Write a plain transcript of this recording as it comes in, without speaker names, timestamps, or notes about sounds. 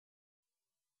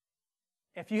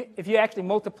If you actually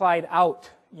multiplied out,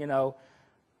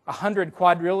 100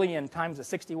 quadrillion times a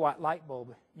 60-watt light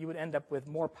bulb, you would end up with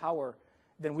more power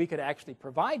than we could actually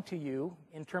provide to you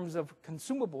in terms of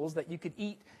consumables that you could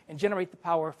eat and generate the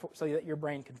power so that your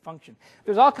brain can function.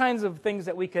 There's all kinds of things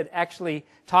that we could actually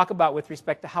talk about with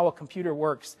respect to how a computer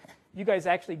works. You guys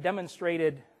actually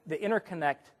demonstrated the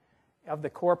interconnect of the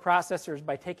core processors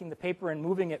by taking the paper and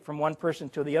moving it from one person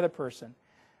to the other person.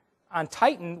 On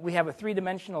Titan, we have a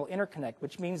three-dimensional interconnect,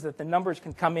 which means that the numbers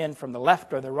can come in from the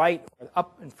left or the right, or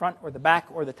up in front or the back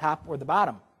or the top or the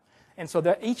bottom. And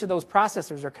so each of those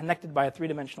processors are connected by a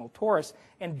three-dimensional torus,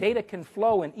 and data can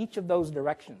flow in each of those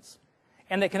directions.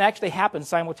 And it can actually happen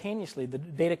simultaneously. The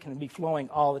data can be flowing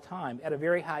all the time at a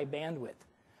very high bandwidth.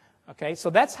 Okay, so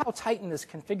that's how Titan is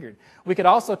configured. We could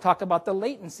also talk about the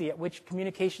latency at which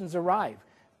communications arrive.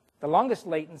 The longest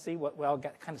latency, well,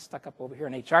 got kind of stuck up over here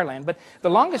in HR land, but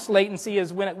the longest latency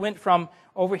is when it went from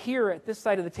over here at this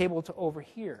side of the table to over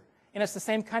here. And it's the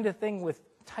same kind of thing with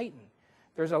Titan.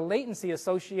 There's a latency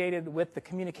associated with the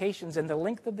communications and the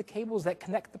length of the cables that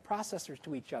connect the processors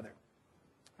to each other.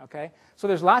 Okay? So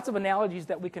there's lots of analogies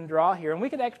that we can draw here, and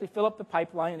we could actually fill up the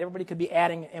pipeline, and everybody could be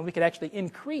adding, and we could actually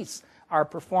increase our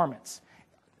performance.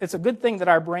 It's a good thing that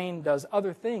our brain does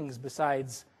other things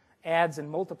besides adds and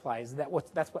multiplies.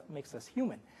 That's what makes us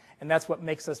human, and that's what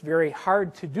makes us very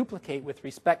hard to duplicate with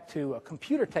respect to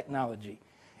computer technology.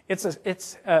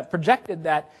 It's projected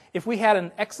that if we had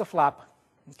an exaflop,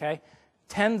 okay,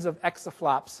 tens of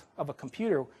exaflops of a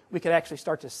computer, we could actually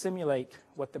start to simulate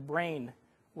what the brain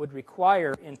would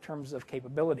require in terms of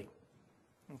capability.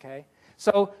 Okay?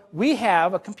 So we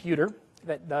have a computer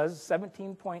that does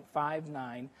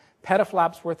 17.59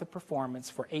 petaflops worth of performance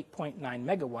for 8.9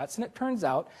 megawatts, and it turns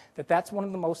out that that's one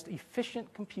of the most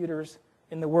efficient computers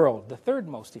in the world, the third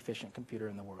most efficient computer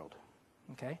in the world.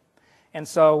 Okay? And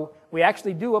so we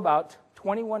actually do about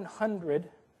 2,100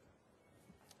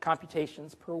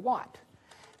 computations per watt.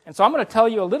 And so I'm going to tell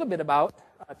you a little bit about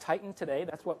Titan today.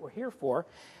 That's what we're here for.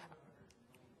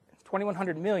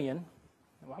 2,100 million.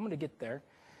 Well, I'm going to get there.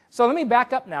 So let me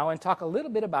back up now and talk a little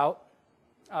bit about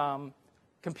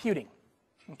computing.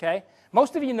 Okay?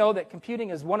 Most of you know that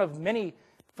computing is one of many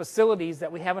facilities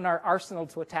that we have in our arsenal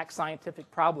to attack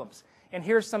scientific problems. And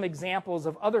here's some examples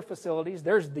of other facilities.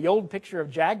 There's the old picture of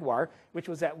Jaguar, which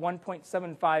was at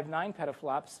 1.759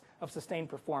 petaflops of sustained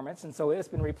performance, and so it's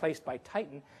been replaced by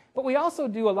Titan. But we also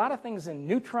do a lot of things in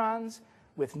neutrons,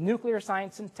 with nuclear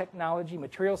science and technology,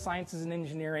 material sciences and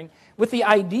engineering, with the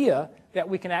idea that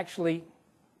we can actually,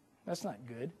 that's not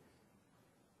good.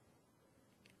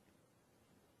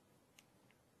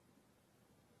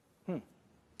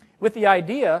 With the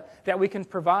idea that we can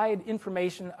provide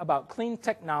information about clean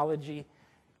technology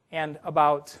and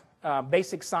about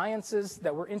basic sciences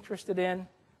that we're interested in.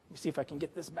 Let me see if I can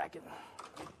get this back in.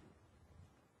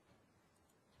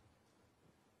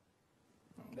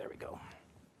 There we go.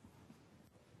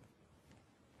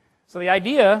 So the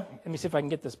idea, let me see if I can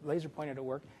get this laser pointer to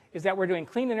work, is that we're doing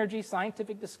clean energy,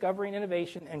 scientific discovery and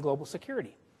innovation, and global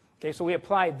security. Okay, so we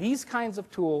apply these kinds of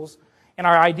tools, and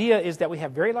our idea is that we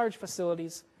have very large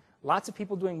facilities, lots of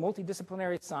people doing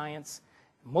multidisciplinary science,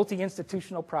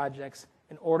 multi-institutional projects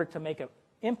in order to make an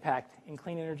impact in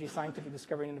clean energy, scientific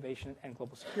discovery and innovation, and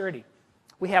global security.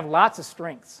 We have lots of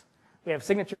strengths. We have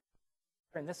signature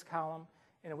in this column,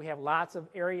 and we have lots of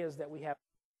areas that we have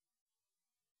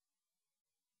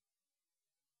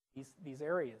these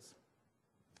areas.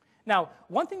 Now,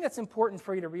 one thing that's important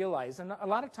for you to realize, and a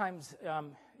lot of times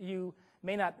you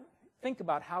may not think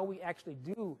about how we actually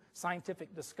do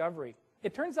scientific discovery.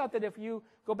 It turns out that if you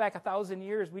go back 1,000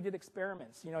 years, we did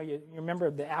experiments. You know, you remember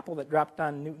the apple that dropped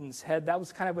on Newton's head? That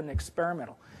was kind of an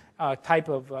experimental type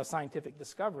of scientific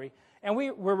discovery. And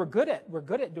we're good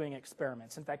at doing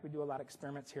experiments. In fact, we do a lot of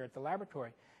experiments here at the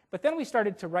laboratory. But then we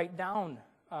started to write down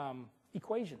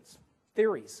equations,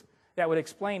 theories, that would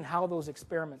explain how those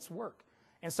experiments work.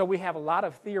 And so we have a lot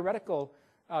of theoretical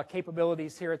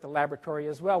capabilities here at the laboratory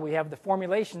as well. We have the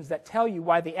formulations that tell you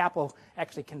why the apple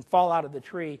actually can fall out of the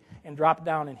tree and drop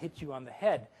down and hit you on the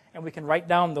head. And we can write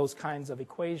down those kinds of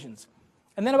equations.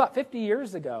 And then about 50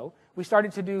 years ago, we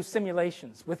started to do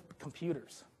simulations with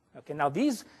computers. Okay, now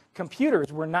these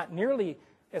computers were not nearly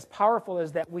as powerful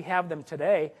as that we have them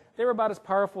today. They were about as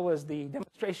powerful as the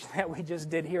demonstration that we just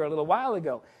did here a little while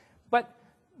ago. But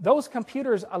those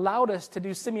computers allowed us to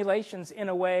do simulations in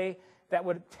a way that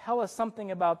would tell us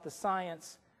something about the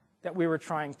science that we were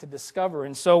trying to discover.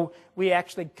 And so we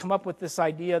actually come up with this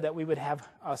idea that we would have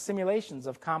simulations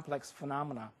of complex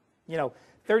phenomena. You know,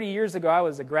 30 years ago, I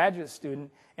was a graduate student,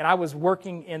 and I was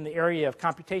working in the area of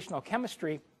computational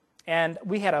chemistry, And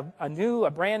we had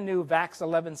a brand new VAX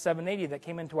 11780 that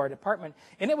came into our department,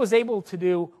 and it was able to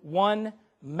do 1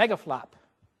 megaflop,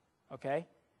 okay?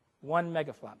 1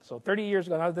 megaflop. So 30 years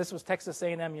ago, now this was Texas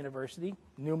A&M University,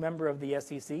 new member of the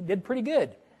SEC, did pretty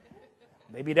good.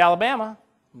 They beat Alabama,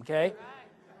 okay?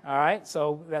 All right,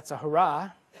 so that's a hurrah,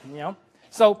 you know.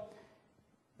 So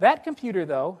that computer,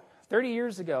 though, 30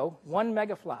 years ago, 1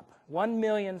 megaflop, 1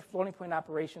 million floating point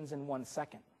operations in 1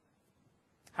 second.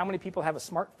 How many people have a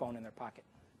smartphone in their pocket?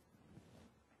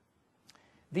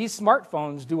 These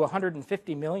smartphones do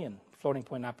 150 million floating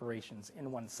point operations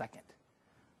in 1 second.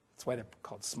 That's why they're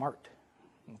called smart,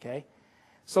 okay?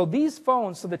 So these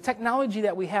phones, so the technology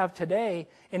that we have today,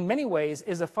 in many ways,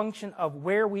 is a function of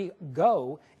where we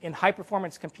go in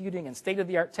high-performance computing and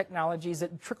state-of-the-art technologies.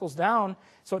 It trickles down.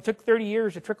 So it took 30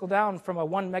 years to trickle down from a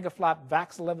 1 megaflop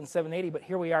VAX 11780, but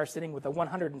here we are sitting with a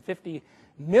 150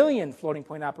 million floating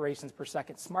point operations per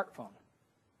second smartphone.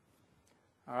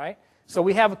 All right? So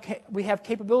we have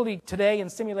capability today in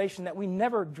simulation that we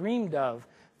never dreamed of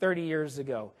 30 years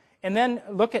ago. And then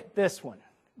look at this one,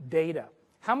 data.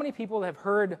 How many people have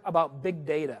heard about big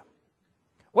data?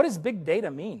 What does big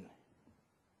data mean?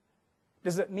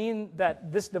 Does it mean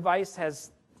that this device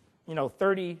has,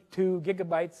 32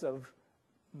 gigabytes of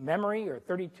memory or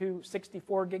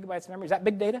 64 gigabytes of memory? Is that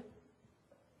big data?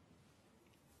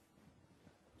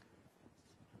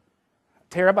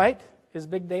 Terabyte is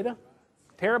big data.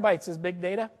 Terabytes is big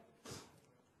data.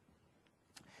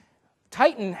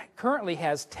 Titan currently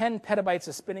has 10 petabytes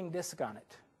of spinning disk on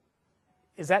it.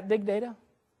 Is that big data?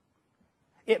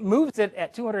 It moves it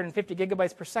at 250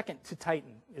 gigabytes per second to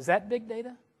Titan. Is that big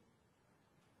data?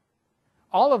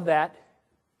 All of that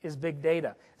is big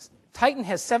data. Titan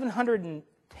has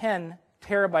 710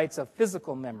 terabytes of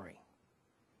physical memory.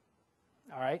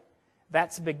 All right?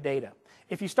 That's big data.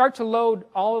 If you start to load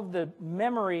all of the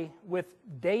memory with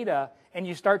data and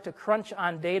you start to crunch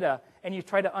on data and you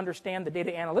try to understand the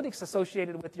data analytics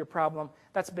associated with your problem,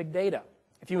 that's big data.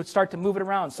 If you would start to move it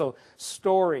around, so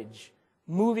storage,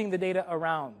 moving the data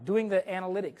around, doing the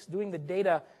analytics, doing the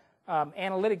data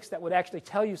analytics that would actually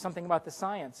tell you something about the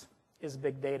science is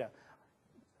big data.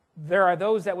 There are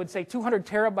those that would say 200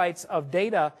 terabytes of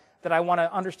data that I want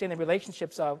to understand the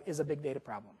relationships of is a big data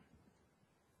problem.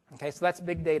 Okay, so that's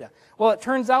big data. Well, it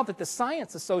turns out that the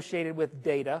science associated with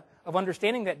data, of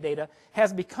understanding that data,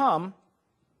 has become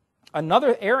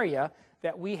another area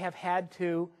that we have had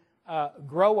to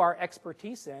grow our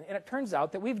expertise in. And it turns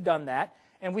out that we've done that,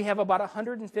 and we have about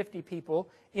 150 people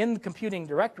in the computing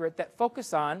directorate that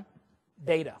focus on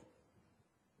data,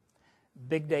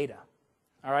 big data.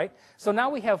 All right? So now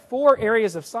we have 4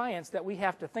 areas of science that we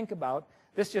have to think about.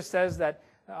 This just says that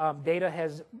data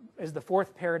is the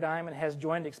 4th paradigm and has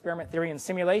joined experiment theory and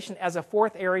simulation as a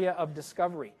 4th area of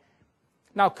discovery.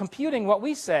 Now, computing, what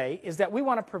we say is that we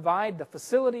want to provide the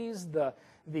facilities, the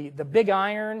big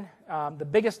iron, the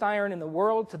biggest iron in the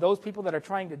world to those people that are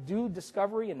trying to do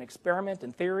discovery and experiment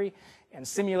and theory and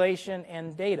simulation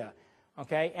and data.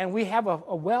 Okay? And we have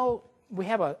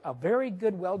a very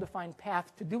good, well-defined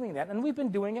path to doing that. And we've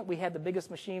been doing it. We had the biggest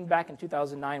machine back in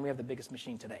 2009. We have the biggest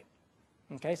machine today.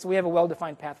 Okay? So we have a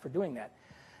well-defined path for doing that.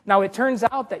 Now, it turns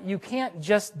out that you can't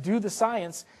just do the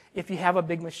science if you have a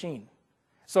big machine.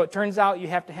 So it turns out you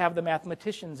have to have the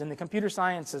mathematicians and the computer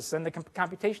scientists and the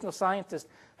computational scientists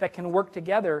that can work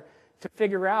together to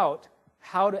figure out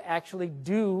how to actually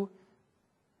do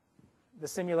the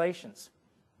simulations.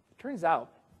 It turns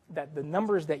out that the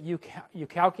numbers that you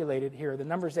calculated here, the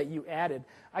numbers that you added,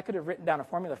 I could have written down a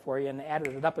formula for you and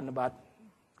added it up in about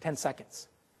 10 seconds.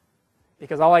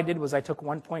 Because all I did was I took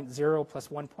 1.0 plus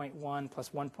 1.1 plus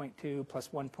 1.2 plus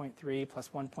 1.3 plus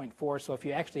 1.4. So if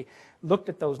you actually looked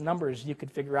at those numbers, you could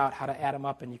figure out how to add them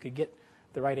up and you could get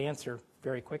the right answer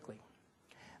very quickly.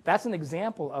 That's an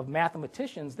example of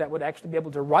mathematicians that would actually be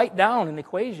able to write down an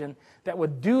equation that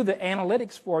would do the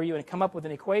analytics for you and come up with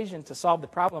an equation to solve the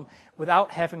problem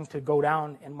without having to go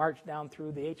down and march down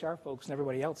through the HR folks and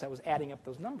everybody else that was adding up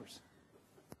those numbers.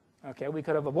 Okay, we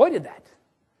could have avoided that.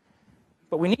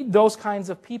 But we need those kinds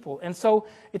of people. And so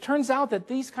it turns out that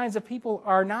these kinds of people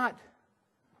are not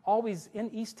always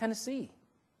in East Tennessee.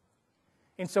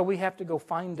 And so we have to go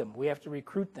find them. We have to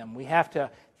recruit them. We have to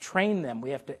train them. We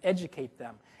have to educate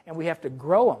them. And we have to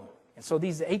grow them. And so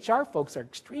these HR folks are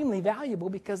extremely valuable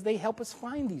because they help us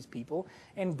find these people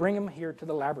and bring them here to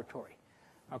the laboratory.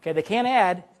 Okay, they can't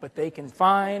add, but they can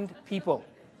find people.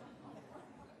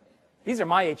 These are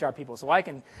my HR people, so I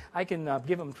can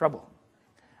give them trouble.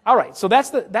 All right, so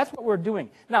that's what we're doing.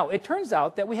 Now, it turns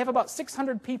out that we have about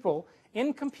 600 people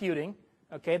in computing.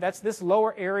 Okay, that's this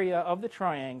lower area of the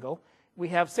triangle. We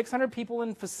have 600 people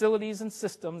in facilities and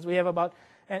systems. We have about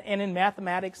and in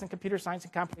mathematics and computer science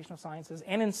and computational sciences,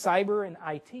 and in cyber and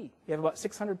IT. You have about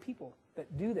 600 people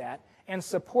that do that and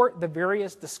support the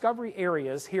various discovery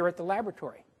areas here at the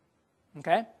laboratory.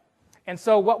 Okay? And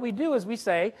so what we do is we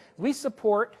say we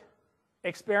support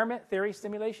experiment, theory,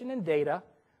 simulation, and data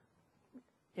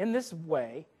in this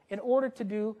way in order to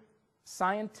do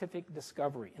scientific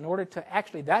discovery, in order to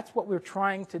actually, that's what we're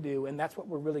trying to do, and that's what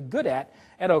we're really good at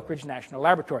Oak Ridge National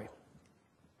Laboratory.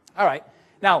 All right,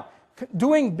 now,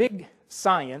 doing big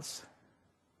science,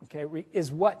 okay,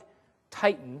 is what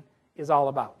Titan is all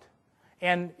about.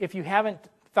 And if you haven't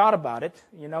thought about it,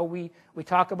 you know, we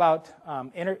talk about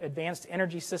advanced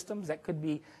energy systems. That could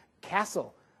be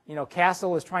CASTLE. You know,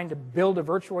 CASTLE is trying to build a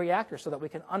virtual reactor so that we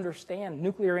can understand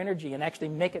nuclear energy and actually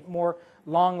make it more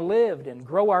long-lived and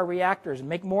grow our reactors and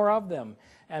make more of them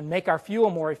and make our fuel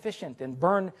more efficient and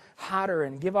burn hotter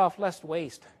and give off less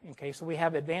waste. Okay, so we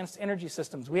have advanced energy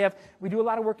systems. We do a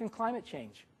lot of work in climate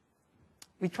change.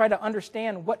 We try to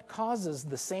understand what causes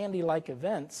the Sandy-like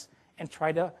events and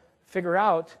try to figure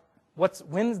out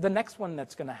when's the next one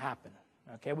that's going to happen.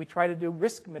 Okay, we try to do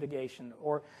risk mitigation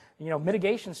or, you know,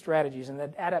 mitigation strategies and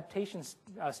adaptation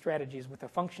strategies with the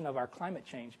function of our climate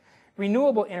change.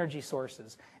 Renewable energy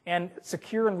sources and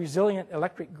secure and resilient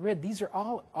electric grid, these are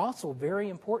all also very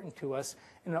important to us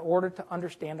in order to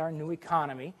understand our new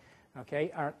economy,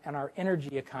 okay, and our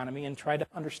energy economy, and try to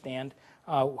understand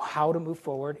how to move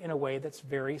forward in a way that's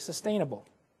very sustainable.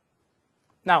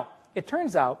 Now, it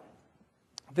turns out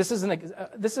this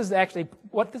is actually,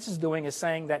 what this is doing is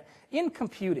saying that in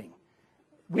computing,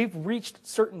 we've reached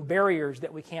certain barriers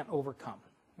that we can't overcome.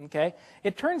 Okay?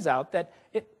 It turns out that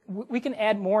we can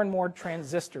add more and more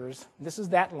transistors. This is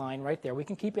that line right there. We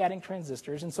can keep adding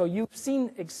transistors. And so you've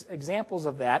seen examples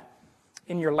of that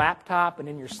in your laptop and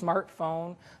in your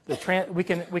smartphone. We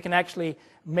can actually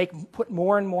put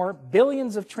more and more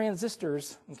billions of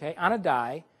transistors, okay, on a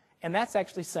die, and that's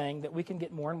actually saying that we can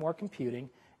get more and more computing.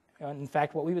 In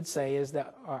fact, what we would say is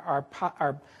that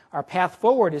our path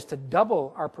forward is to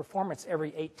double our performance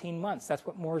every 18 months. That's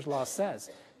what Moore's law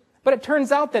says. But it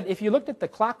turns out that if you looked at the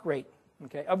clock rate,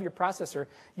 okay, of your processor,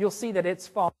 you'll see that it's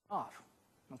fallen off.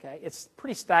 Okay? It's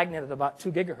pretty stagnant at about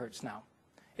 2 gigahertz now.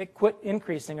 It quit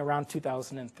increasing around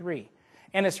 2003.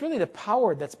 And it's really the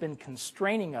power that's been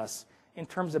constraining us in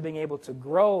terms of being able to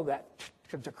grow that,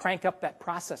 to crank up that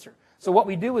processor. So what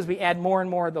we do is we add more and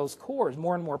more of those cores,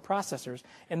 more and more processors,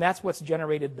 and that's what's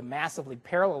generated the massively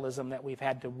parallelism that we've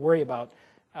had to worry about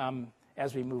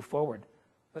as we move forward.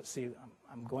 Let's see,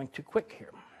 I'm going too quick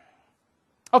here.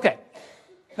 Okay,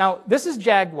 now this is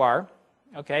Jaguar.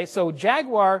 Okay, so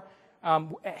Jaguar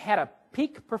had a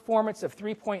peak performance of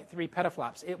 3.3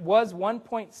 petaflops. It was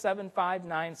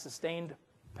 1.759 sustained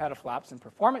petaflops in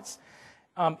performance.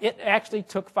 It actually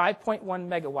took 5.1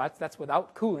 megawatts. That's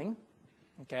without cooling.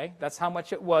 Okay, that's how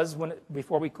much it was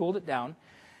before we cooled it down.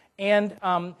 And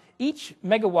each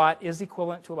megawatt is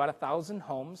equivalent to about 1,000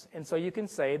 homes. And so you can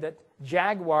say that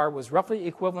Jaguar was roughly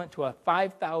equivalent to a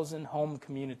 5,000 home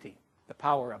community, the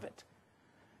power of it.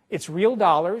 It's real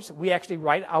dollars. We actually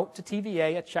write out to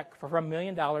TVA a check for $1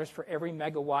 million for every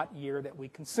megawatt year that we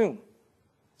consume.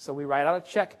 So we write out a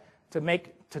check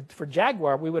for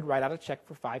Jaguar, we would write out a check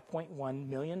for $5.1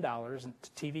 million to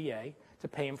TVA to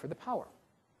pay him for the power.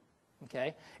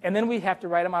 Okay? And then we have to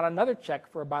write him out another check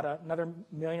for about another $1.5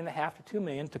 million to $2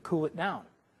 million to cool it down.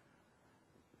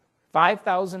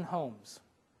 5,000 homes.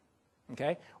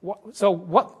 Okay? So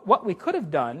what we could have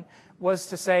done was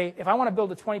to say, if I want to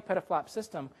build a 20 petaflop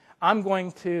system, I'm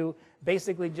going to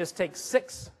basically just take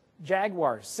 6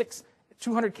 Jaguars,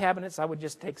 200 cabinets. I would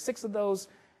just take 6 of those,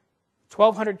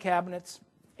 1,200 cabinets,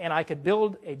 and I could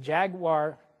build a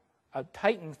Jaguar, a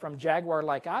Titan from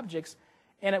Jaguar-like objects,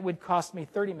 and it would cost me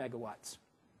 30 megawatts,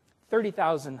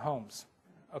 30,000 homes.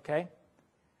 Okay?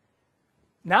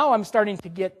 Now I'm starting to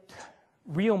get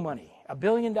real money. $1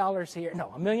 billion here,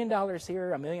 no, $1 million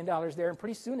here, $1 million there, and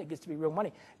pretty soon it gets to be real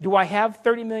money. Do I have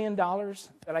 $30 million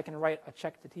that I can write a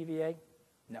check to TVA?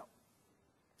 No.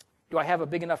 Do I have a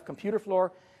big enough computer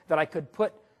floor that I could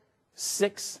put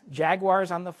 6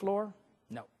 Jaguars on the floor?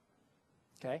 No.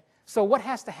 Okay? So what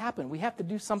has to happen? We have to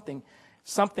do something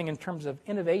in terms of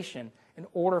innovation in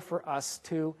order for us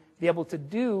to be able to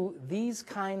do these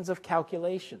kinds of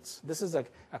calculations. This is a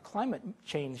climate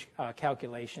change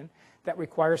calculation that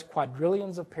requires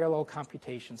quadrillions of parallel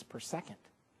computations per second.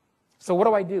 So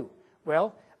what do?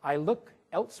 Well, I look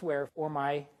elsewhere for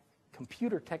my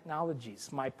computer technologies,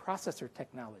 my processor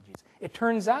technologies. It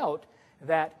turns out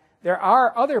that there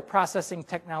are other processing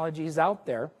technologies out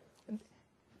there.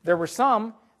 There were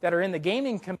some that are in the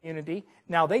gaming community.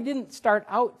 Now, they didn't start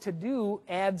out to do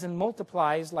adds and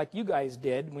multiplies like you guys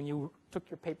did when you took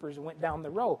your papers and went down the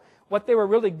row. What they were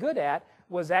really good at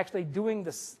was actually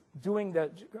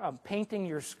painting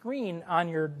your screen on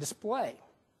your display.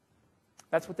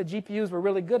 That's what the GPUs were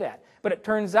really good at. But it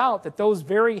turns out that those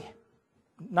very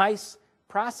nice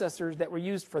processors that were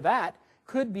used for that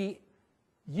could be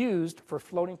used for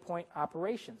floating point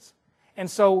operations. And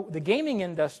so the gaming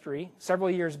industry, several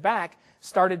years back,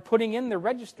 started putting in the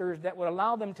registers that would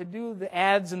allow them to do the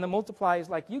adds and the multiplies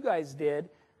like you guys did,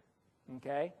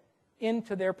 okay,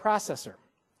 into their processor.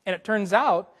 And it turns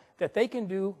out that they can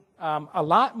do a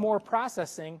lot more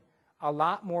processing a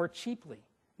lot more cheaply.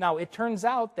 Now, it turns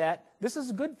out that this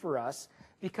is good for us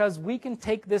because we can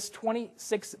take this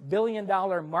 $26 billion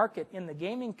market in the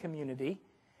gaming community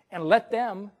and let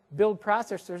them build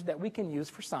processors that we can use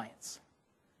for science.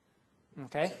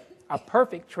 Okay? A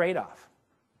perfect trade-off.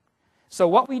 So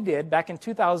what we did back in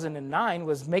 2009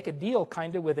 was make a deal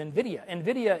kind of with NVIDIA.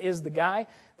 NVIDIA is the guy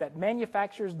that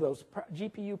manufactures those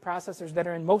GPU processors that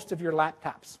are in most of your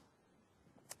laptops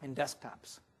and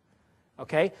desktops.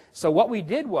 Okay? So what we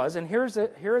did was, and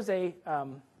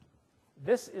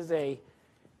this is a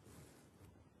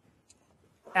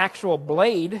actual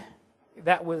blade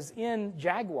that was in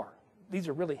Jaguar. These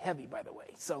are really heavy, by the way.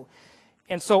 So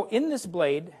in this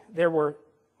blade, there were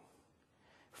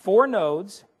 4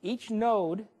 nodes. Each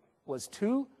node was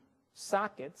 2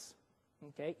 sockets.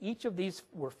 Okay? Each of these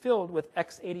were filled with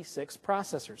x86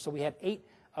 processors. So we had 8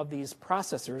 of these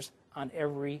processors on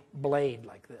every blade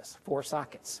like this, 4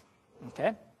 sockets.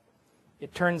 Okay?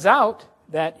 It turns out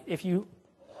that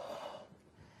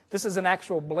this is an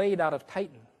actual blade out of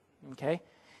Titan. Okay?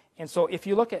 And so if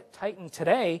you look at Titan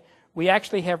today, we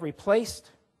actually have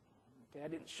replaced, okay, I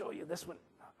didn't show you this one,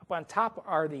 up on top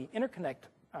are the interconnects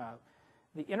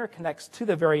to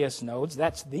the various nodes.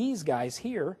 That's these guys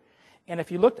here. And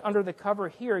if you looked under the cover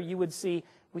here, you would see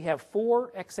we have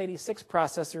 4 x86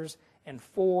 processors and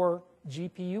 4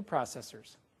 GPU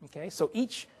processors. Okay? So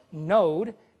each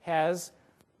node has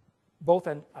both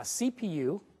a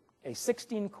CPU, a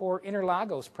 16-core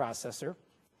Interlagos processor,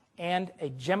 and a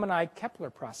Gemini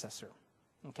Kepler processor.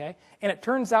 Okay? And it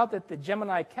turns out that the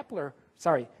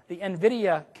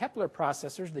NVIDIA Kepler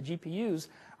processors, the GPUs,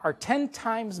 are 10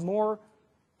 times more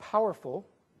powerful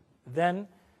than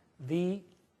the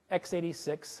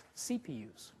x86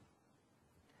 CPUs.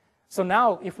 So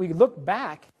now, if we look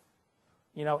back,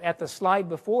 at the slide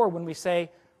before when we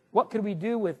say, what could we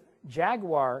do with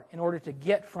Jaguar in order to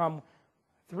get from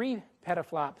 3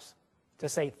 petaflops to,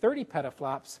 say, 30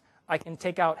 petaflops, I can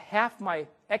take out half my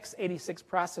x86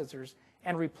 processors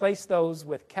and replace those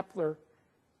with Kepler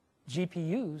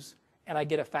GPUs, and I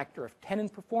get a factor of 10 in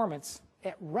performance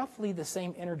at roughly the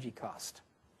same energy cost.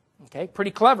 Okay,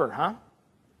 pretty clever, huh?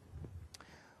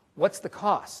 What's the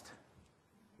cost?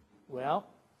 Well,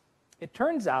 it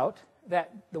turns out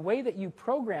that the way that you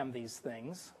program these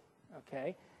things,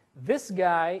 okay, this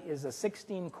guy is a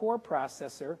 16-core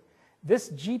processor.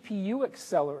 This GPU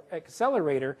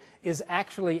accelerator is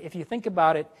actually, if you think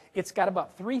about it, it's got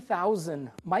about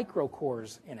 3,000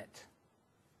 microcores in it.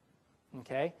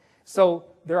 Okay? So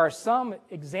there are some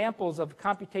examples of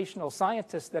computational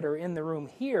scientists that are in the room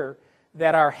here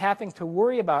that are having to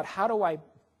worry about how do I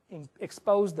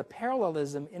expose the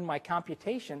parallelism in my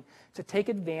computation to take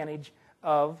advantage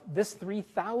of this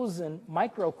 3,000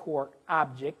 microcore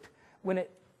object when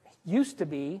it used to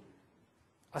be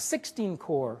a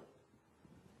 16-core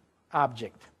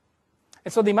object.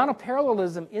 And so the amount of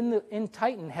parallelism in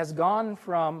Titan has gone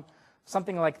from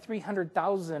something like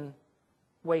 300,000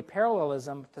 way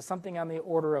parallelism to something on the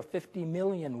order of 50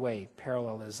 million way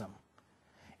parallelism.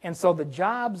 And so the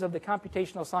jobs of the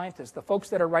computational scientists, the folks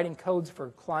that are writing codes for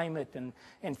climate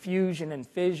and fusion and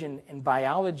fission and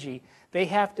biology, they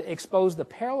have to expose the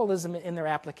parallelism in their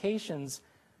applications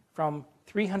from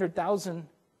 300,000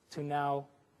 to now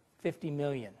 50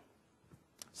 million.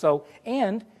 So,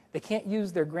 and they can't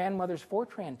use their grandmother's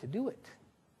Fortran to do it.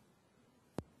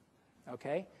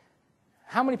 Okay?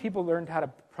 How many people learned how to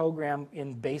program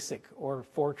in BASIC or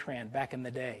Fortran back in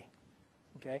the day?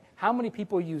 Okay? How many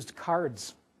people used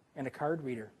cards and a card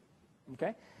reader?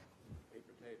 Okay?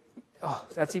 Paper tape. Oh,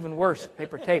 that's even worse,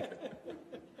 paper tape.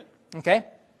 Okay?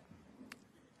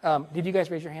 Did you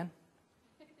guys raise your hand?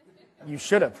 You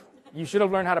should have. You should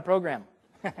have learned how to program.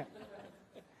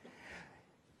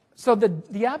 So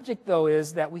the object, though,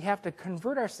 is that we have to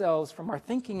convert ourselves from our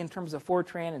thinking in terms of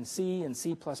Fortran and C and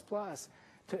C++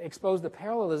 to expose the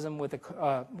parallelism with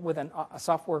a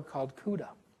software called CUDA,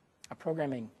 a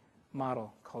programming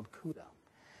model called CUDA.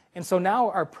 And so now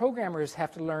our programmers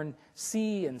have to learn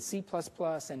C and C++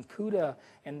 and CUDA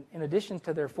and in addition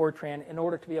to their Fortran in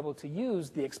order to be able to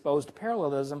use the exposed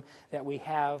parallelism that we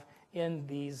have in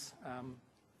these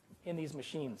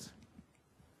machines.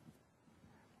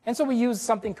 And so we use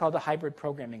something called the hybrid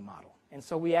programming model. And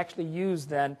so we actually use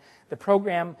then the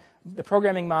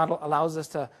programming model allows us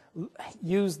to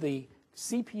use the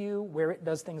CPU where it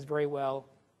does things very well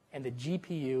and the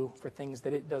GPU for things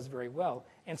that it does very well.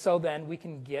 And so then we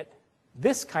can get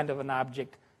this kind of an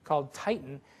object called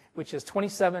Titan, which is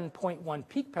 27.1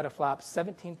 peak petaflops,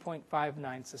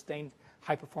 17.59 sustained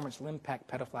high-performance limb pack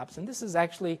petaflops. And this is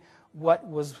actually what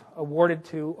was awarded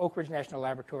to Oak Ridge National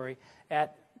Laboratory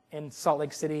in Salt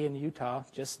Lake City in Utah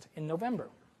just in November.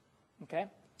 Okay?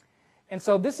 And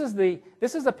so this is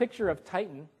a picture of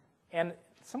Titan, and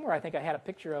somewhere I think I had a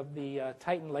picture of the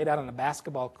Titan laid out on a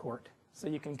basketball court, so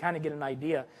you can kind of get an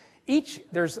idea.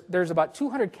 There's about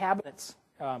 200 cabinets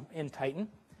in Titan,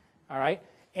 all right?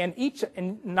 And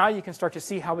now you can start to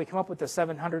see how we come up with the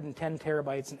 710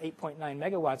 terabytes and 8.9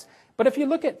 megawatts. But if you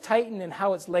look at Titan and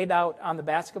how it's laid out on the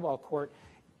basketball court,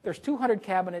 there's 200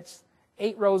 cabinets,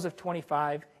 8 rows of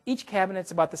 25. Each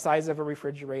cabinet's about the size of a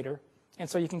refrigerator. And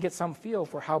so you can get some feel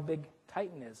for how big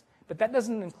Titan is. But that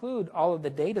doesn't include all of the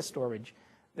data storage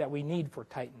that we need for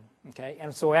Titan. Okay?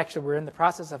 And so actually we're in the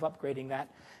process of upgrading that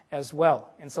as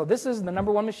well. And so this is the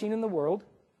 #1 machine in the world.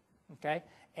 Okay?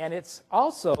 And it's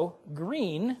also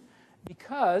green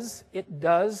because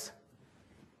it's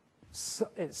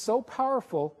so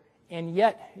powerful, and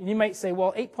yet you might say,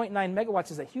 well, 8.9 megawatts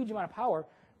is a huge amount of power,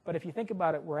 but if you think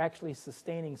about it, we're actually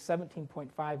sustaining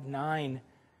 17.59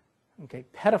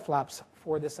 petaflops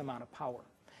for this amount of power.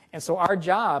 And so our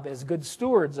job as good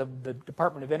stewards of the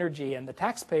Department of Energy and the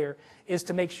taxpayer is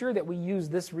to make sure that we use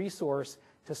this resource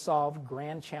to solve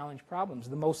grand challenge problems,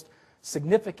 the most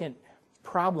significant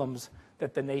problems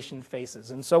that the nation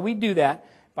faces. And so we do that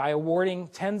by awarding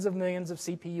tens of millions of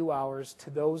CPU hours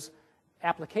to those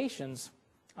applications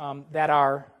that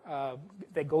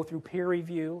go through peer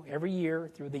review every year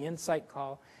through the Insight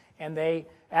Call, and they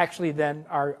actually then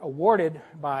are awarded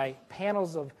by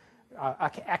panels of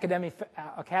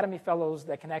academy fellows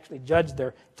that can actually judge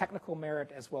their technical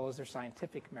merit as well as their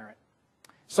scientific merit.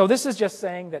 So this is just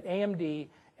saying that AMD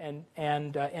and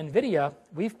NVIDIA,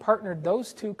 we've partnered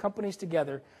those two companies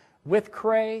together with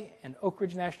Cray and Oak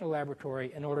Ridge National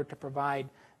Laboratory in order to provide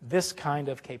this kind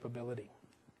of capability.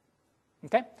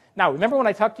 Okay? Now, remember when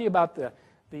I talked to you about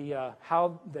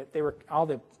how that they were all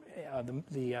the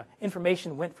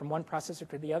information went from one processor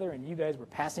to the other, and you guys were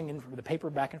passing in the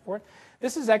paper back and forth?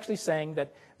 This is actually saying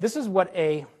that this is what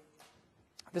a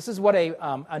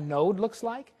node looks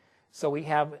like. So we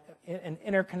have an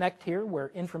interconnect here where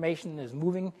information is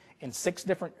moving in 6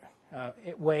 different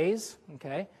ways.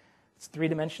 Okay. It's a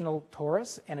 3-dimensional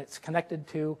torus, and it's connected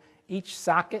to each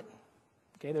socket.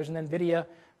 Okay, there's an NVIDIA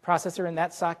processor in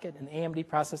that socket, an AMD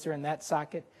processor in that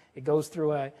socket. It goes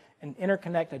through an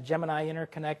interconnect, a Gemini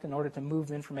interconnect, in order to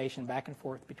move information back and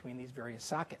forth between these various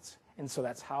sockets. And so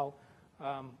that's how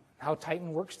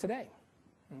Titan works today.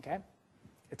 Okay,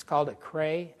 it's called a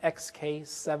Cray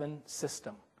XK7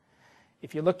 system.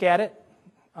 If you look at it,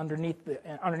 underneath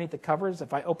the covers,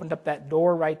 if I opened up that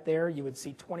door right there, you would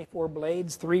see 24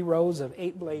 blades, 3 rows of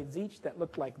 8 blades each that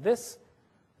look like this.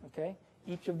 Okay,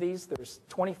 each of these, there's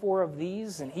 24 of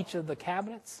these in each of the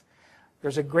cabinets.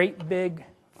 There's a great big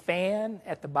fan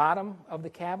at the bottom of the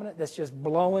cabinet that's just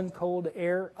blowing cold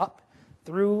air up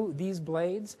through these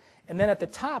blades. And then at the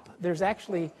top, there's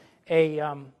actually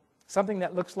something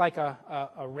that looks like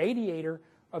a radiator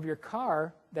of your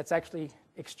car that's actually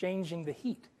exchanging the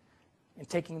heat and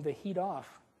taking the heat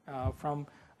off from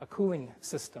a cooling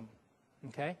system.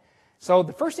 Okay? So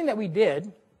the first thing that we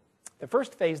did, the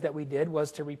first phase that we did,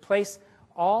 was to replace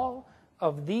all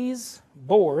of these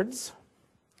boards.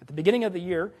 At the beginning of the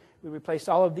year, we replaced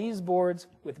all of these boards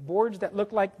with boards that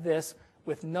look like this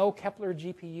with no Kepler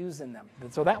GPUs in them.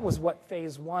 And so that was what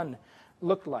phase 1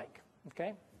 looked like.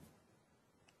 Okay?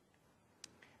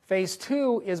 Phase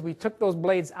 2 is we took those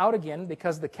blades out again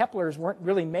because the Keplers weren't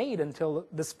really made until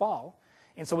this fall.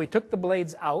 And so we took the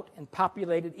blades out and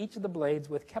populated each of the blades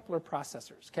with Kepler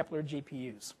processors, Kepler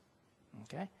GPUs.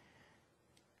 Okay?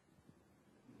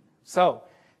 So,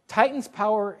 Titan's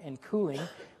power and cooling,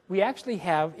 we actually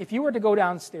have, if you were to go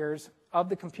downstairs of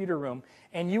the computer room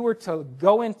and you were to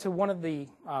go into one of the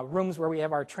rooms where we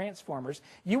have our transformers,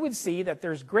 you would see that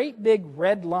there's great big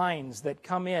red lines that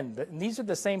come in. And these are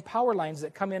the same power lines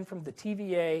that come in from the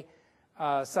TVA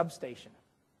substation.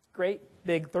 Great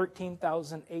big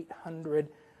 13,800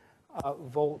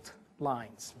 volt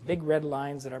lines, big red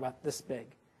lines that are about this big.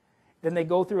 Then they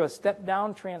go through a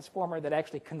step-down transformer that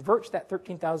actually converts that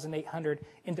 13,800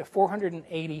 into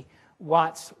 480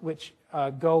 watts, which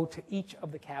go to each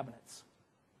of the cabinets.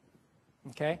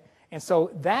 Okay? And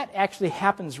so that actually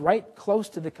happens right close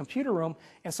to the computer room,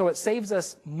 and so it saves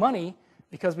us money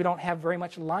because we don't have very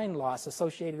much line loss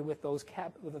associated with those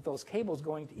cables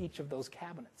going to each of those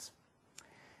cabinets.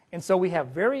 And so we have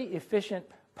very efficient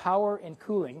power and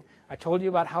cooling. I told you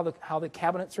about how the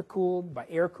cabinets are cooled by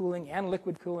air cooling and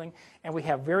liquid cooling, and we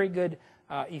have very good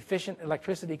efficient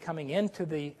electricity coming into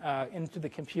the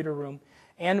computer room.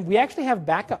 And we actually have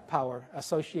backup power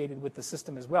associated with the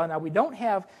system as well. Now, we don't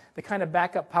have the kind of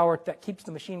backup power that keeps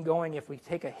the machine going if we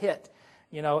take a hit.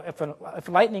 You know, if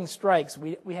lightning strikes,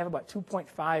 we have about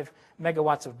 2.5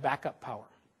 megawatts of backup power.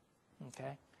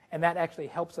 Okay? And that actually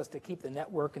helps us to keep the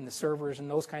network and the servers and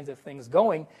those kinds of things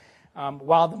going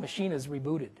while the machine is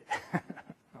rebooted.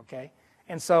 Okay?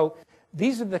 And so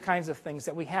these are the kinds of things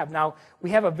that we have. Now, we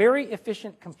have a very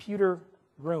efficient computer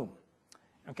room.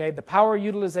 Okay, the power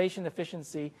utilization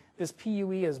efficiency, this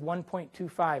PUE is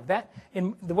 1.25. That,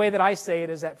 in the way that I say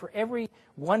it, is that for every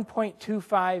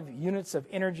 1.25 units of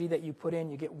energy that you put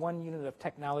in, you get 1 unit of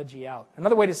technology out.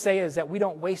 Another way to say it is that we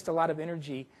don't waste a lot of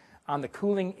energy on the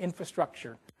cooling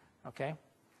infrastructure. Okay,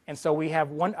 and so we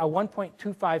have a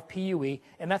 1.25 PUE,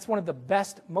 and that's one of the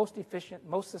best, most efficient,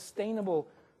 most sustainable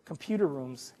computer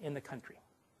rooms in the country.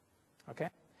 Okay,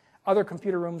 other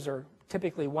computer rooms are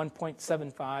typically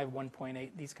 1.75,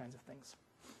 1.8, these kinds of things.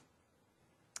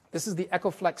 This is the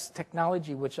EcoFlex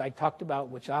technology, which I talked about,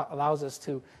 which allows us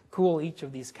to cool each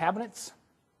of these cabinets.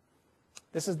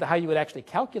 This is how you would actually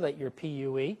calculate your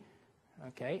PUE.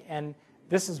 Okay, and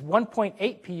this is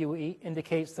 1.8 PUE,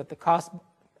 indicates that the cost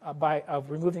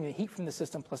of removing the heat from the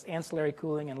system plus ancillary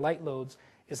cooling and light loads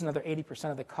is another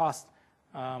 80% of the cost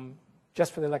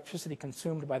just for the electricity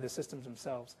consumed by the systems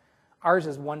themselves. Ours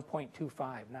is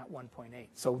 1.25, not 1.8.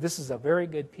 So this is a very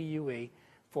good PUE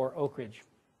for Oak Ridge.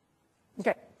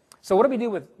 Okay, so what do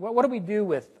we do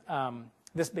with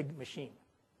this big machine?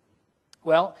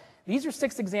 Well, these are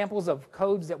 6 examples of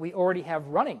codes that we already have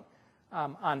running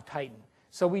on Titan.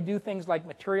 So we do things like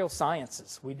material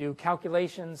sciences. We do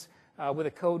calculations with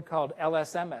a code called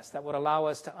LSMS that would allow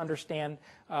us to understand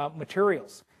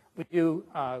materials. We do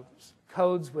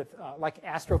codes with like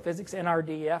astrophysics,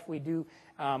 NRDF. We do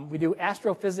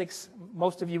astrophysics.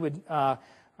 Most of you would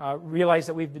realize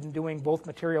that we've been doing both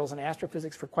materials and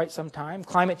astrophysics for quite some time.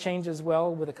 Climate change as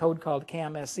well with a code called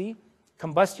CAMSE.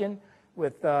 Combustion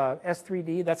with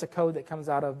S3D. That's a code that comes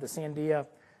out of the Sandia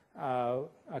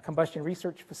Combustion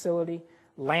Research Facility.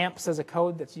 LAMPS as a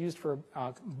code that's used for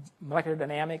molecular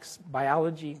dynamics,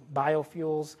 biology,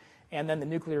 biofuels, and then the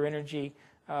nuclear energy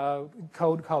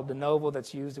code called de novo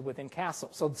that's used within CASTLE.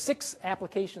 So 6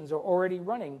 applications are already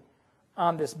running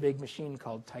on this big machine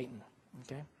called Titan.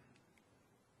 Okay?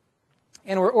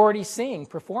 And we're already seeing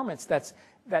performance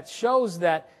that shows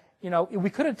that, you know, we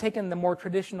could have taken the more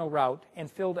traditional route and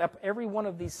filled up every one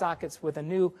of these sockets with a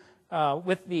new,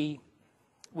 with the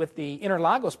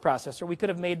Interlagos processor. We could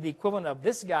have made the equivalent of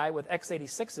this guy with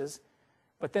x86s,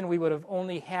 but then we would have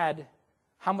only had,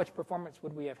 how much performance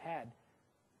would we have had?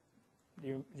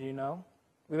 Do you know?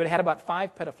 We would have had about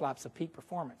 5 petaflops of peak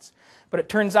performance. But it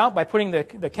turns out by putting the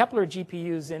Kepler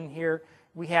GPUs in here,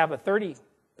 we have a 30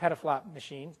 petaflop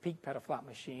machine, peak petaflop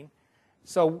machine.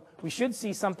 So we should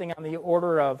see something on the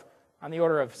order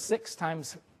of 6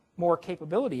 times more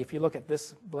capability if you look at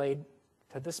this blade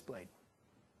to this blade.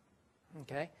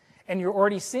 Okay? And you're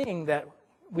already seeing that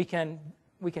we can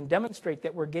demonstrate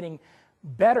that we're getting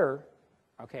better,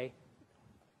 okay,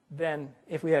 than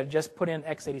if we had just put in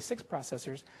x86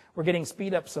 processors. We're getting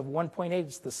speed-ups of 1.8,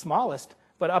 it's the smallest,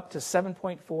 but up to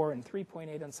 7.4 and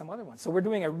 3.8 on some other ones. So we're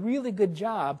doing a really good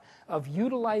job of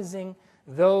utilizing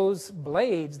those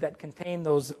blades that contain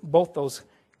both those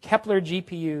Kepler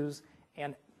GPUs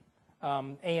and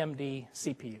AMD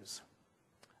CPUs.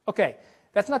 Okay,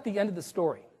 that's not the end of the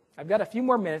story. I've got a few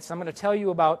more minutes. I'm going to tell you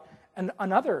about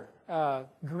another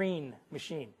green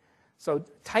machine. So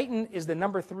Titan is the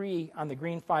number 3 on the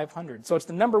Green 500. So it's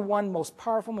the number 1 most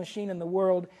powerful machine in the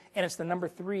world, and it's the number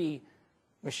 3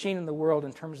 machine in the world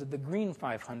in terms of the Green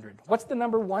 500. What's the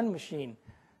number 1 machine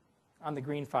on the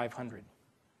Green 500?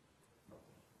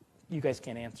 You guys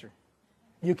can't answer.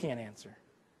 You can't answer.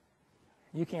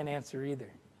 You can't answer either.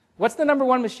 What's the number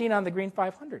 1 machine on the Green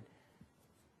 500?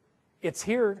 It's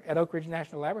here at Oak Ridge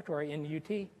National Laboratory in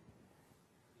UT.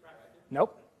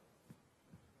 Nope.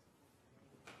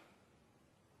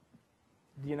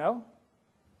 Do you know?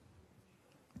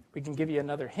 We can give you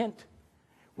another hint.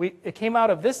 It came out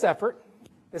of this effort,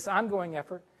 this ongoing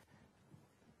effort,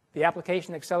 the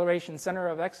Application Acceleration Center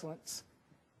of Excellence.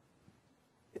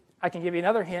 I can give you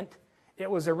another hint.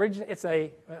 It's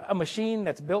a machine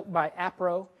that's built by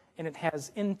APRO, and it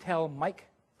has Intel mic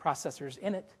processors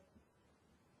in it.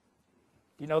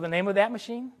 Do you know the name of that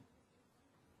machine?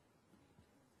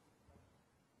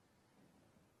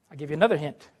 I'll give you another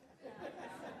hint.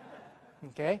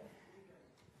 Okay?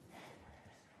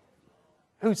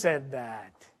 Who said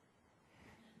that?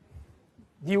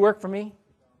 Do you work for me?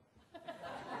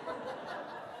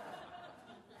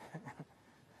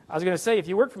 I was going to say, if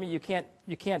you work for me, you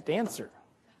can't answer.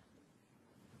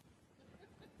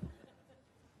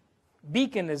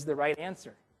 Beacon is the right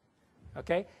answer.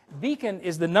 Okay? Beacon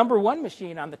is the #1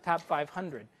 machine on the top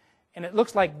 500. And it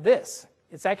looks like this.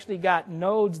 It's actually got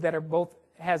nodes that are both,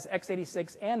 has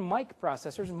x86 and mic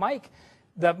processors.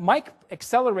 The mic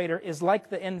accelerator is like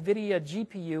the NVIDIA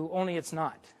GPU, only it's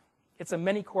not. It's a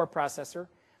many-core processor.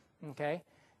 Okay?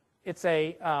 It's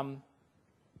a,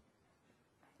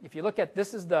 if you look at,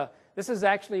 this is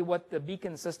actually what the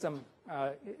Beacon system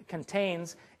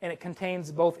contains, and it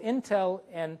contains both Intel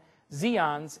and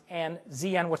Xeons and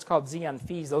Xeon, what's called Xeon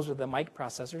Phis. Those are the mic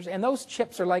processors. And those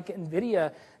chips are like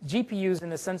NVIDIA GPUs in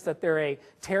the sense that they're a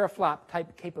teraflop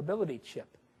type capability chip.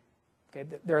 Okay?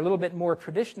 They're a little bit more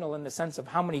traditional in the sense of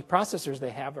how many processors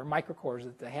they have or microcores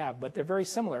that they have, but they're very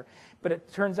similar. But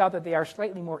it turns out that they are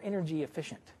slightly more energy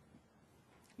efficient.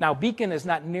 Now, Beacon is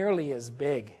not nearly as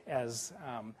big as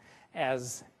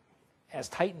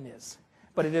Titan is,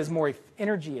 but it is more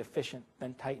energy efficient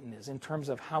than Titan is in terms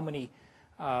of how many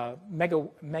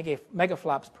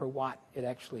megaflops per watt it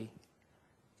actually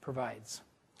provides.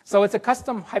 So it's a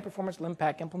custom high-performance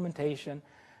LIMPAC implementation.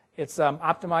 It's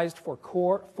optimized for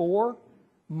 4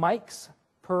 mics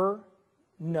per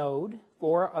node,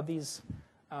 4 of these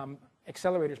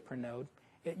accelerators per node.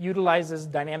 It utilizes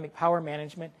dynamic power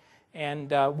management,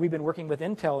 and we've been working with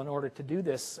Intel in order to do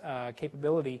this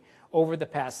capability over the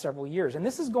past several years. And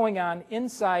this is going on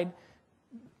inside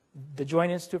the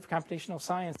Joint Institute for Computational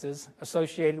Sciences,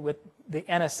 associated with the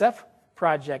NSF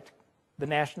project, the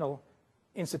National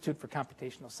Institute for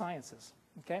Computational Sciences.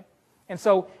 Okay? And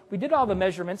so we did all the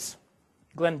measurements.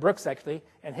 Glenn Brooks, actually,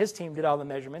 and his team did all the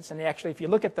measurements. And actually, if you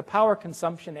look at the power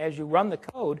consumption as you run the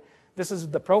code, this is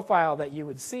the profile that you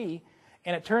would see.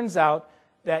 And it turns out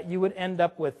that you would end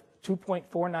up with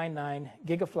 2.499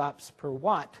 gigaflops per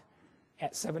watt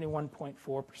at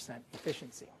 71.4%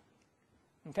 efficiency.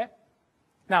 Okay?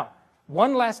 Now,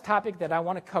 one last topic that I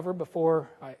want to cover before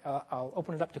I'll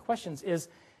open it up to questions is,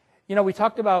 we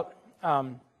talked about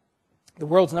the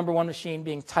world's #1 machine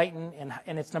being Titan,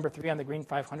 and it's #3 on the Green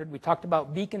 500. We talked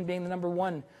about Beacon being the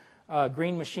 #1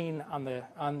 green machine on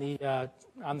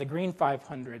the Green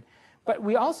 500. But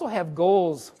we also have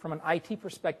goals from an IT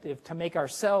perspective to make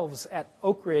ourselves at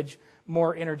Oak Ridge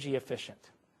more energy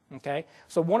efficient. Okay?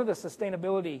 So one of the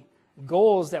sustainability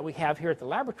goals that we have here at the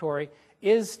laboratory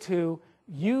is to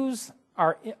use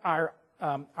our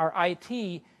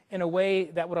IT in a way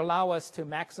that would allow us to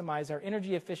maximize our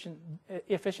energy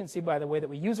efficiency by the way that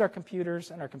we use our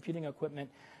computers and our computing equipment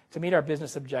to meet our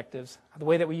business objectives, the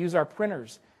way that we use our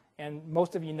printers. And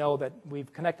most of you know that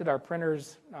we've connected our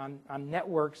printers on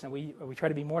networks, and we try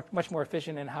to be much more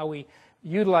efficient in how we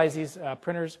utilize these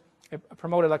printers,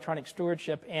 promote electronic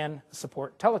stewardship, and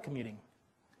support telecommuting.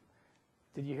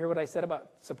 Did you hear what I said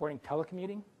about supporting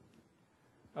telecommuting?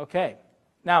 Okay.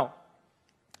 Now,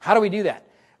 how do we do that?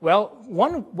 Well,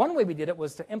 one way we did it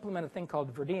was to implement a thing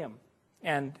called Verdium.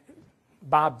 And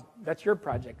Bob, that's your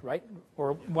project, right?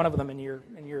 Or one of them in your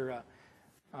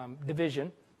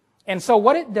division. And so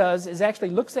what it does is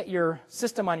actually looks at your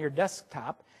system on your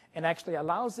desktop and actually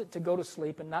allows it to go to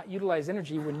sleep and not utilize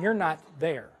energy when you're not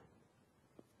there.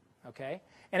 Okay?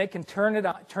 And it can turn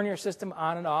your system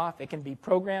on and off. It can be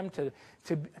programmed to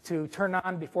turn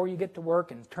on before you get to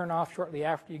work and turn off shortly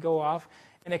after you go off.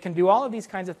 And it can do all of these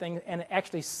kinds of things, and it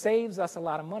actually saves us a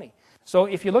lot of money. So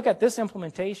if you look at this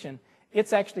implementation,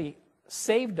 it's actually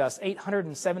saved us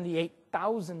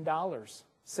 $878,000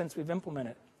 since we've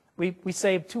implemented it. We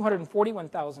saved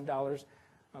 $241,000,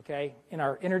 okay, in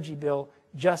our energy bill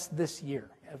just this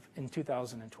year in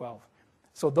 2012.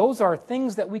 So those are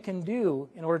things that we can do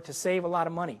in order to save a lot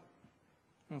of money.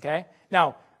 Okay?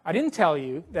 Now, I didn't tell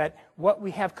you that what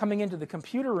we have coming into the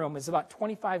computer room is about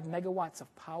 25 megawatts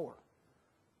of power.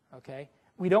 Okay?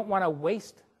 We don't want to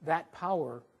waste that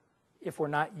power if we're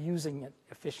not using it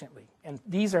efficiently. And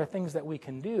these are things that we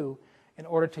can do in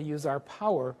order to use our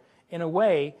power in a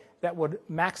way that would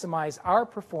maximize our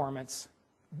performance.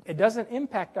 It doesn't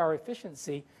impact our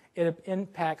efficiency. It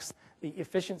impacts the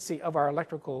efficiency of our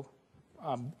electrical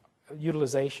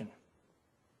utilization.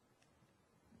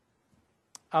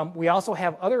 We also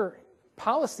have other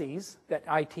policies that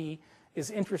IT is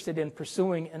interested in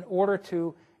pursuing in order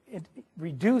to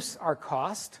reduce our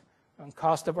cost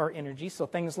of our energy. So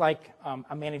things like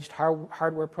a managed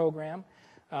hardware program,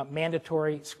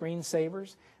 mandatory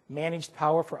screensavers, managed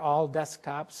power for all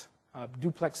desktops,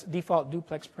 default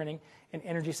duplex printing, and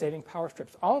energy-saving power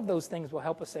strips. All of those things will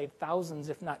help us save thousands,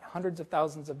 if not hundreds of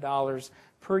thousands of dollars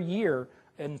per year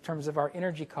in terms of our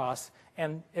energy costs,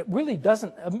 and it really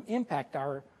doesn't impact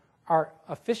our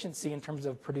efficiency in terms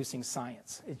of producing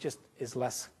science. It just is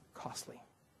less costly.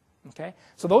 Okay?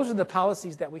 So those are the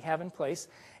policies that we have in place,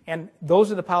 and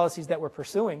those are the policies that we're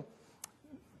pursuing.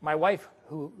 My wife,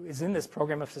 who is in this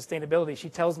program of sustainability, she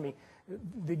tells me,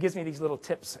 gives me these little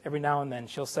tips every now and then.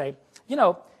 She'll say, you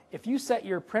know, if you set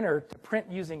your printer to print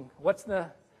using, what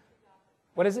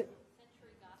is it?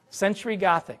 Century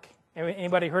Gothic.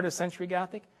 Anybody heard of Century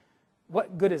Gothic?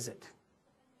 What good is it?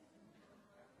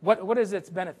 What is its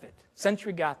benefit?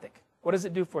 Century Gothic. What does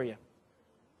it do for you?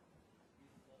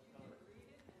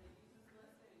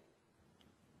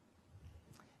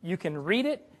 You can read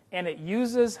it, and it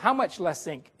uses how much less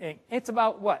ink? It's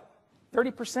about what?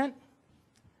 30%?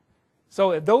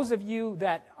 So if those of you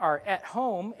that are at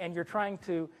home and you're trying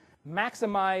to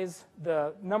maximize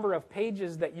the number of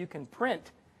pages that you can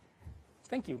print,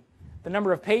 thank you, the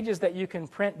number of pages that you can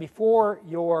print before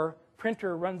your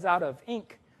printer runs out of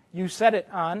ink, you set it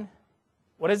on,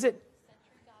 what is it?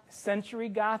 Century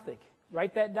Gothic.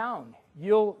 Write that down.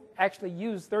 You'll actually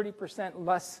use 30%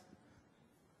 less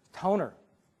toner,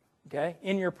 okay,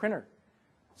 in your printer.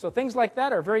 So things like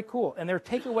that are very cool, and they're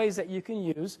takeaways that you can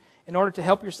use in order to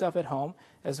help yourself at home,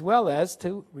 as well as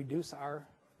to reduce our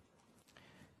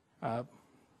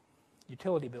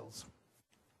utility bills.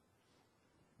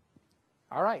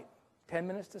 All right, 10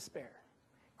 minutes to spare.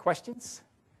 Questions?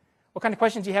 What kind of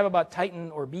questions do you have about Titan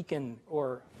or Beacon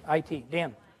or IT?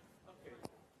 Dan? Okay.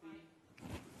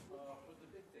 With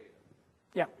the big data,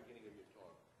 yeah. at the beginning of your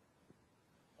talk,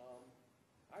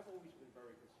 I've always been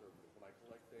very conservative. When I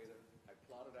collect data, I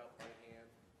plot it out by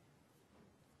hand.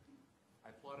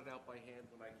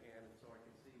 When I can, and so I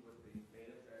can see what the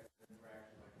data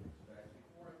interaction I can expect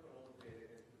before I put all the data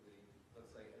into the,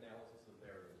 let's say, analysis of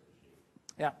variance machine.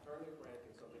 Yeah. Turn the crank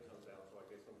and something comes out, so I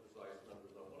get some precise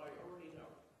numbers on what I already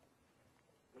know.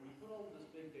 When you put all this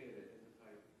big data into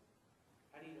Titan,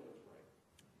 how do you know it's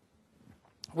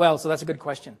right? Well, so that's a good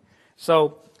question.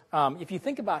 So if you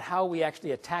think about how we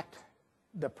actually attacked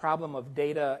the problem of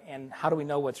data and how do we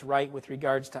know what's right with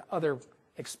regards to other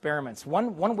experiments,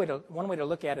 one way to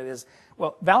look at it is,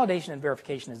 well, validation and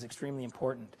verification is extremely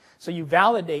important. So you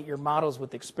validate your models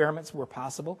with experiments where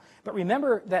possible. But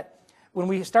remember that when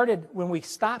we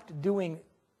stopped doing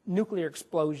nuclear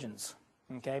explosions,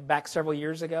 okay, back several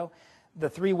years ago, the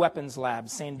 3 weapons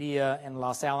labs, Sandia and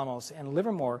Los Alamos and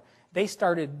Livermore, they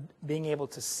started being able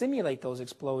to simulate those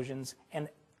explosions and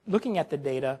looking at the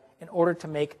data in order to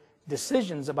make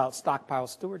decisions about stockpile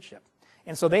stewardship.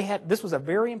 And so this was a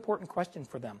very important question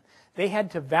for them. They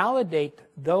had to validate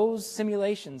those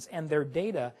simulations and their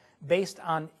data based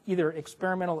on either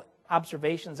experimental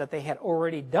observations that they had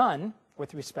already done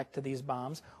with respect to these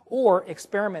bombs, or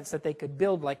experiments that they could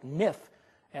build like NIF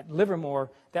at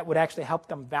Livermore that would actually help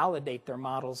them validate their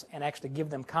models and actually give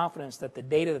them confidence that the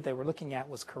data that they were looking at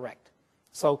was correct.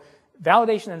 So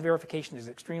validation and verification is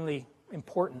extremely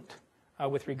important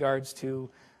with regards to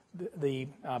the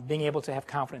being able to have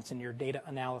confidence in your data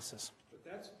analysis.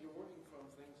 But you're working from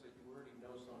things that you already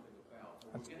know something about.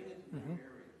 When we're getting into new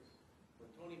areas, when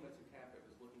Tony Metcalf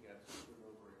is looking at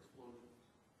supernova explosions,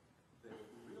 that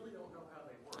we really don't know how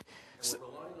they work. And we're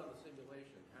relying on the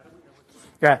simulation. How do we know what's going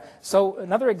on? Yeah. So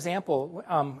another example,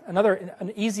 another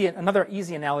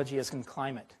easy analogy is in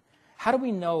climate. How do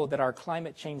we know that our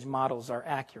climate change models are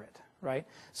accurate? Right?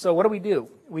 So what do?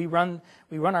 We run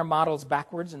our models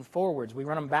backwards and forwards. We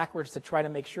run them backwards to try to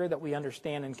make sure that we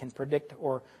understand and can predict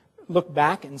or look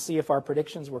back and see if our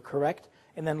predictions were correct,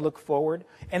 and then look forward.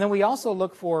 And then we also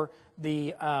look for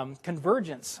the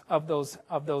convergence of those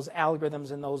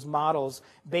algorithms and those models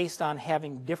based on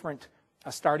having different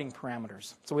starting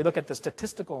parameters. So we look at the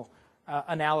statistical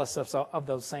analysis of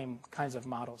those same kinds of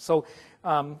models. So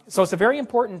it's a very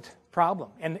important problem,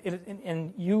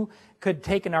 and you could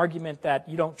take an argument that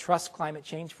you don't trust climate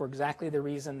change for exactly the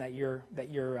reason that you're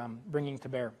bringing to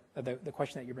bear, the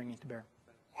question that you're bringing to bear.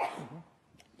 Mm-hmm.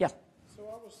 Yeah. So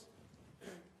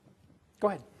Go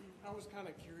ahead. I was kind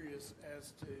of curious as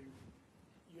to,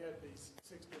 you had these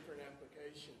 6 different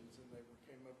applications, and they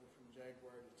came over from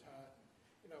Jaguar to Titan.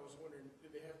 And I was wondering,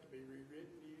 did they have to be rewritten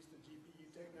to use the GPU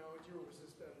technology, or was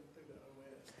this done through the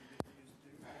OS? Did you use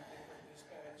different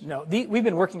dispatch? No, we've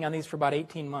been working on these for about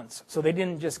 18 months, so they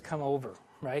didn't just come over.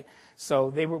 right? So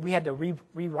we had to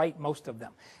rewrite most of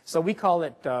them. So we call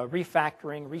it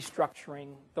refactoring,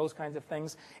 restructuring, those kinds of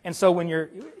things. And so when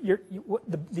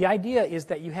the idea is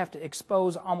that you have to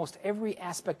expose almost every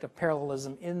aspect of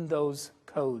parallelism in those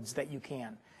codes that you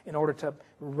can in order to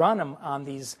run them on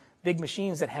these big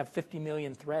machines that have 50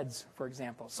 million threads, for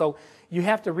example. So you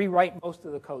have to rewrite most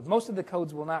of the codes. Most of the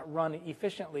codes will not run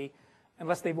efficiently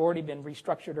unless they've already been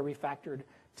restructured or refactored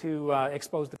to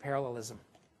expose the parallelism.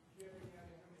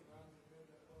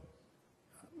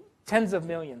 Tens of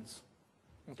millions.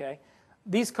 Okay,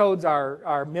 these codes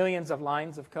are millions of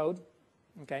lines of code.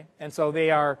 Okay, and so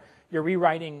you're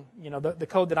rewriting. The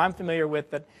code that I'm familiar with.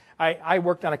 That I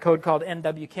worked on a code called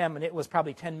NWChem, and it was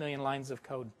probably 10 million lines of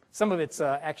code. Some of it's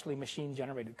actually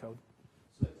machine-generated code.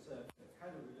 So it's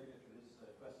kind of related to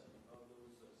this question of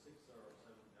those 6 or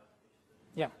 7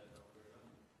 applications. Yeah.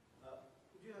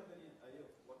 Would you have any idea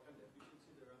of what kind of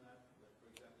efficiency they're on that? Like, for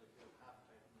example, if you have half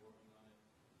Titan working on it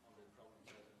on the problem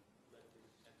set, and let the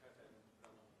entire Titan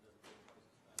run on the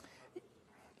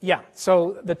Yeah.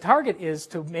 So the target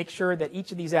is to make sure that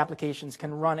each of these applications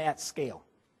can run at scale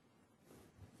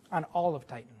on all of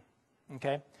Titan.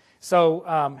 Okay.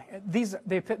 So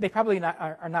they probably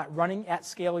are not running at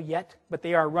scale yet, but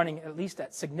they are running at least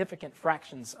at significant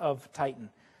fractions of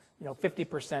Titan.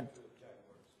 50%.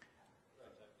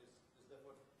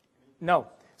 No.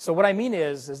 So what I mean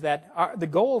is that the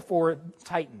goal for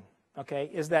Titan, okay,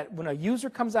 is that when a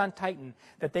user comes on Titan,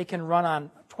 that they can run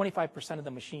on 25% of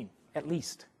the machine, at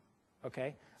least.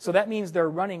 Okay. So that means they're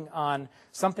running on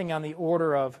something on the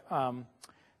order of,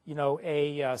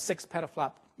 a 6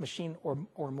 petaflop machine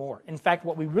or more. In fact,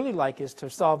 what we really like is to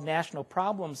solve national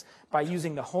problems by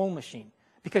using the whole machine,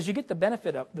 because you get the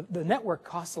benefit of the network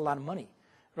costs a lot of money,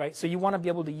 right? So you want to be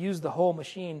able to use the whole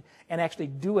machine and actually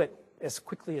do it as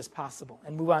quickly as possible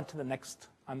and move on to the next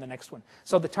one.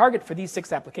 So the target for these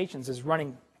 6 applications is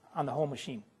running on the whole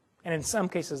machine, and in some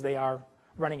cases they are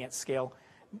running at scale.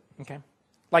 Okay,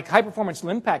 like high performance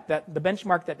Limpact, that the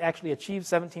benchmark that actually achieved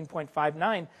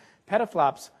 17.59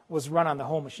 petaflops was run on the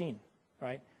whole machine,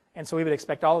 right? And so we would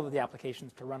expect all of the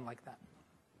applications to run like that.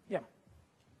 Yeah.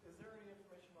 Is there any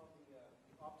information on the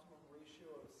optimum ratio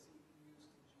of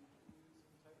CPUs to GPUs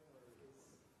in Titan, or is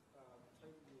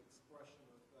Titan the expression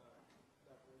of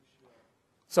that ratio?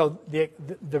 So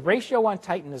the ratio on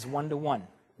Titan is 1-to-1.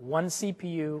 1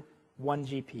 CPU, 1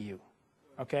 GPU.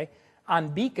 Okay? On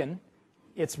Beacon,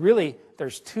 it's really,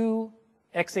 there's 2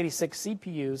 x86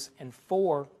 CPUs and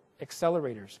 4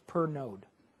 accelerators per node.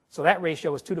 So that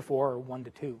ratio is 2-to-4 or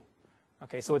 1-to-2.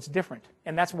 Okay, so it's different,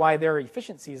 and that's why their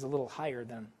efficiency is a little higher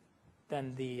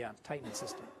than the Titan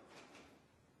system.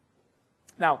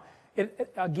 Now, you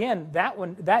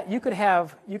could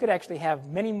actually have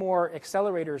many more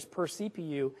accelerators per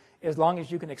CPU as long as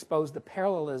you can expose the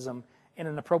parallelism in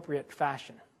an appropriate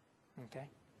fashion. Okay,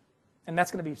 and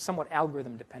that's going to be somewhat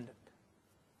algorithm dependent.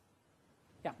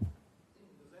 Yeah.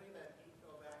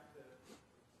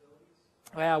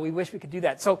 Well, we wish we could do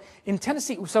that. So in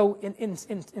Tennessee, so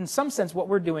in some sense, what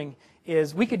we're doing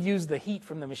is we could use the heat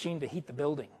from the machine to heat the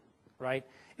building, right?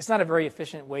 It's not a very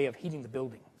efficient way of heating the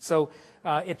building. So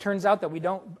it turns out that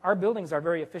our buildings are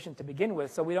very efficient to begin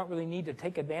with, so we don't really need to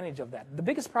take advantage of that. The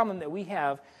biggest problem that we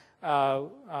have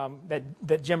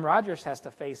that Jim Rogers has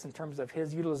to face in terms of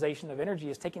his utilization of energy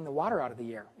is taking the water out of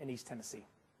the air in East Tennessee.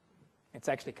 It's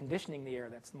actually conditioning the air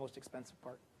that's the most expensive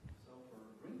part. So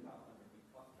for green power, we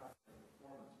calculate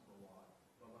performance per watt.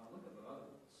 But when I look at the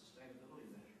other sustainability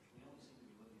measures, we only seem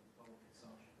to be looking at total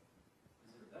consumption.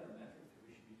 Is there a better metric that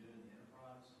we should be doing in the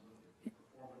enterprise to look at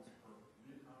performance per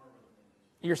unit power?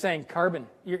 You're saying carbon.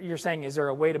 You're saying, is there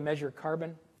a way to measure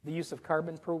carbon, the use of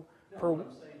carbon per? What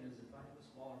I'm saying is, if I have a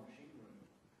smaller machine room,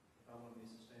 if I want to meet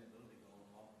sustainability goals,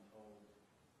 I'm often told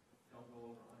don't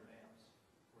go over 100 amps,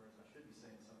 whereas I should be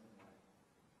saying something like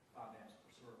 5 amps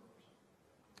per server or something like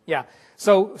that. Yeah.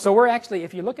 So we're actually,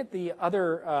 if you look at the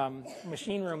other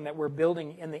machine room that we're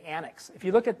building in the annex, if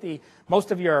you look at most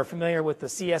of you are familiar with the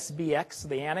CSBX,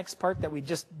 the annex part that we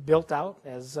just built out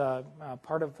as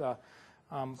part of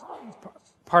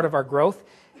our growth.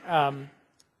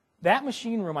 That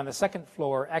machine room on the second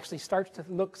floor actually starts to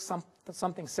look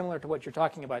something similar to what you're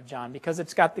talking about, John, because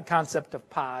it's got the concept of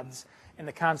pods and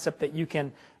the concept that you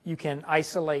can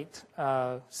isolate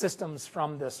systems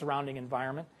from the surrounding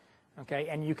environment. Okay,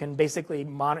 and you can basically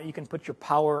you can put your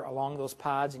power along those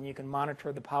pods, and you can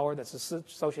monitor the power that's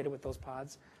associated with those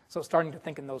pods. So starting to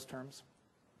think in those terms.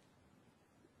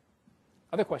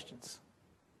 Other questions?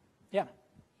 Yeah.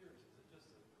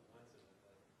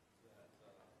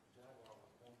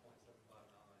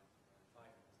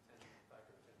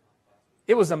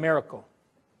 It was a miracle.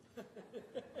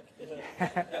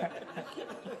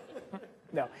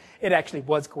 No, it actually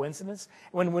was coincidence.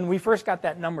 When we first got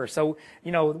that number, so,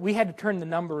 we had to turn the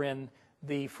number in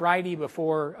the Friday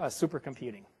before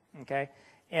supercomputing, okay?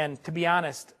 And to be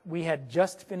honest, we had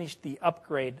just finished the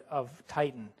upgrade of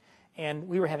Titan, and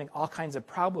we were having all kinds of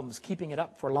problems keeping it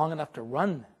up for long enough to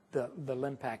run the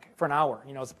LIMPAC for an hour.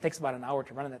 It takes about an hour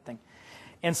to run that thing.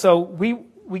 And so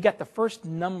we got the first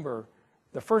number,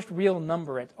 the first real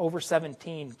number at over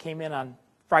 17 came in on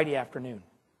Friday afternoon,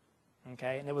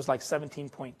 okay? And it was like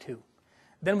 17.2.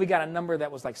 Then we got a number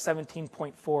that was like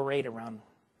 17.48 around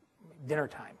dinner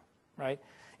time, right?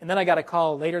 And then I got a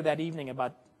call later that evening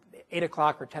about 8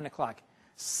 o'clock or 10 o'clock,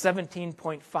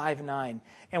 17.59.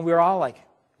 And we were all like,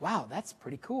 wow, that's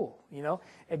pretty cool,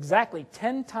 Exactly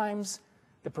 10 times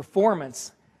the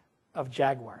performance of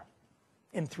Jaguar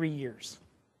in 3 years.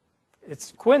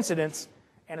 It's coincidence,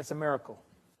 and it's a miracle.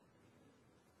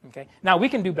 Okay. Now, we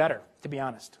can do better, to be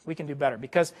honest. We can do better,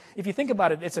 because if you think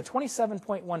about it, it's a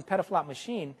 27.1 petaflop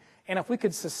machine, and if we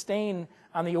could sustain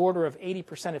on the order of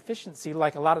 80% efficiency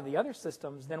like a lot of the other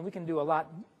systems, then we can do a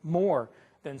lot more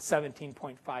than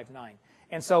 17.59.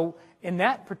 And so in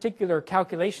that particular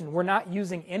calculation, we're not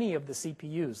using any of the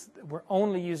CPUs. We're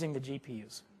only using the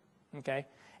GPUs. Okay?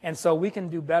 And so we can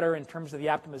do better in terms of the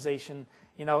optimization.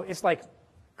 It's like,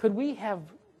 could we have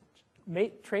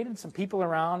traded some people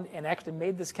around and actually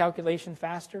made this calculation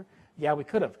faster? Yeah, we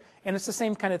could have. And it's the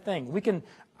same kind of thing. We can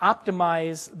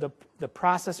optimize the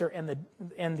processor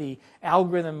and the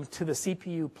algorithm to the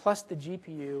CPU plus the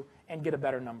GPU and get a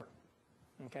better number.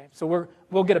 Okay, so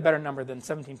we'll get a better number than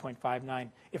 17.59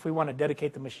 if we want to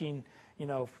dedicate the machine,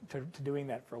 to doing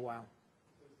that for a while.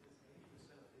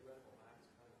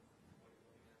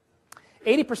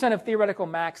 80% of theoretical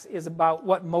max is about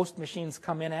what most machines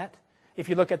come in at. If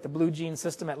you look at the Blue Gene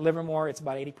system at Livermore, it's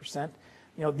about 80%.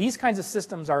 These kinds of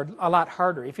systems are a lot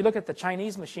harder. If you look at the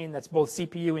Chinese machine that's both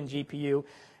CPU and GPU,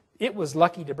 it was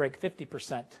lucky to break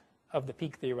 50% of the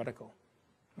peak theoretical.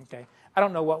 Okay, I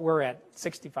don't know what we're at,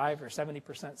 65 or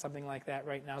 70%, something like that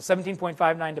right now.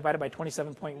 17.59 divided by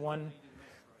 27.1.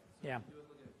 Yeah.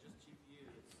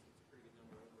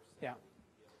 Yeah.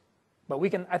 But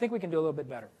I think we can do a little bit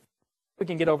better. We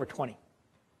can get over 20.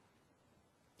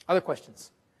 Other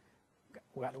questions?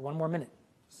 We got 1 more minute.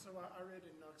 So I read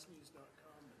in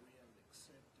knoxnews.com that we haven't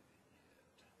accepted it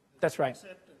yet. That's right.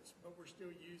 Acceptance, but we're still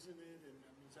using it,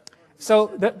 and is that part of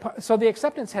the So the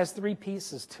acceptance has 3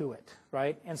 pieces to it,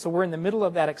 right? And so we're in the middle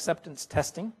of that acceptance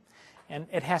testing, and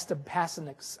it has to pass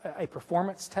a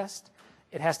performance test,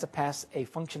 it has to pass a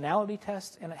functionality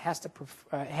test, and it has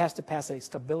to pass a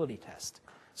stability test.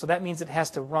 So that means it has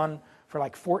to run for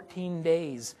like 14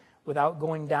 days without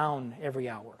going down every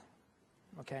hour,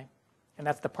 okay? And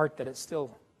that's the part that it's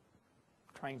still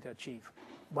trying to achieve.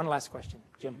 One last question,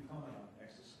 Jim. Can you comment on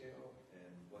exascale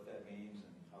and what that means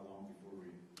and how long before we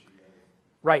achieve that?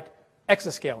 Right,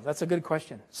 exascale, that's a good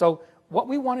question. So what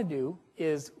we want to do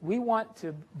is we want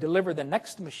to deliver the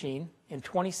next machine in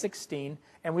 2016,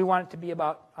 and we want it to be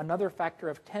about another factor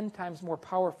of 10 times more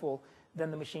powerful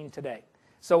than the machine today.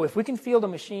 So if we can field a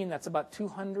machine that's about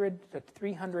 200 to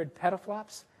 300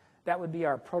 petaflops, that would be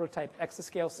our prototype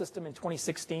exascale system in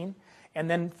 2016. And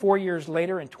then 4 years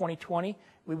later, in 2020,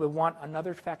 we would want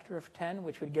another factor of 10,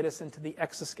 which would get us into the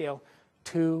exascale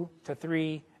 2 to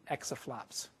 3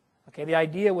 exaflops. Okay, the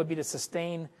idea would be to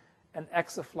sustain an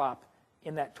exaflop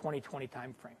in that 2020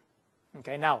 time frame.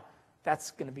 Okay, now that's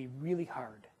going to be really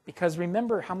hard, because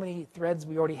remember how many threads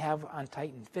we already have on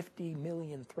Titan, 50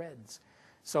 million threads.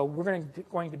 So we're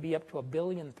going to be up to 1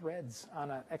 billion threads on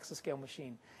an exascale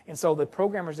machine. And so the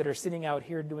programmers that are sitting out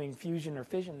here doing fusion or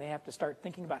fission, they have to start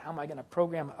thinking about how am I going to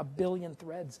program 1 billion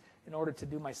threads in order to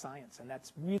do my science. And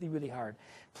that's really, really hard.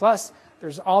 Plus,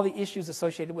 there's all the issues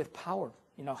associated with power.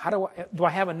 How do I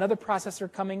have another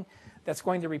processor coming that's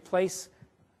going to replace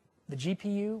the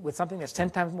GPU with something that's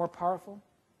 10 times more powerful?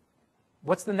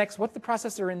 What's the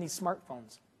processor in these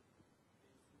smartphones?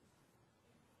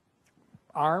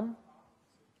 ARM?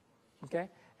 Okay,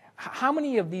 how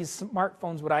many of these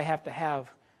smartphones would I have to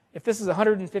have? If this is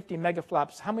 150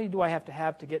 megaflops, how many do I have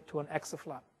to get to an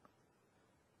exaflop?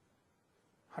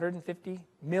 150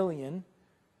 million.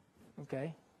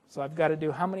 Okay, so I've got to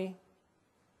do how many?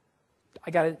 I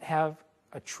got to have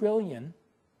 1 trillion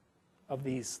of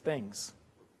these things.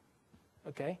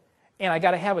 Okay, and I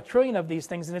got to have 1 trillion of these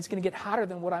things, and it's going to get hotter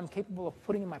than what I'm capable of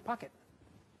putting in my pocket.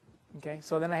 Okay,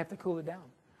 so then I have to cool it down.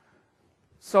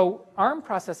 So ARM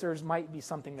processors might be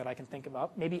something that I can think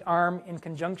about. Maybe ARM in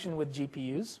conjunction with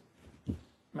GPUs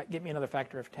might get me another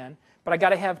factor of 10. But I got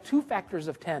to have 2 factors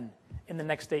of 10 in the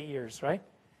next 8 years, right?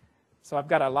 So I've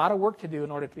got a lot of work to do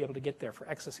in order to be able to get there for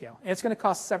exascale. And it's going to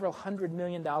cost several $100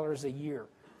 million a year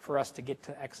for us to get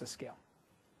to exascale.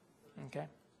 Okay?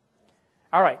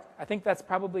 All right. I think that's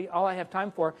probably all I have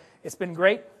time for. It's been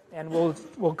great, and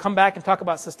we'll come back and talk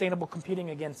about sustainable computing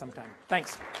again sometime.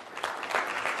 Thanks.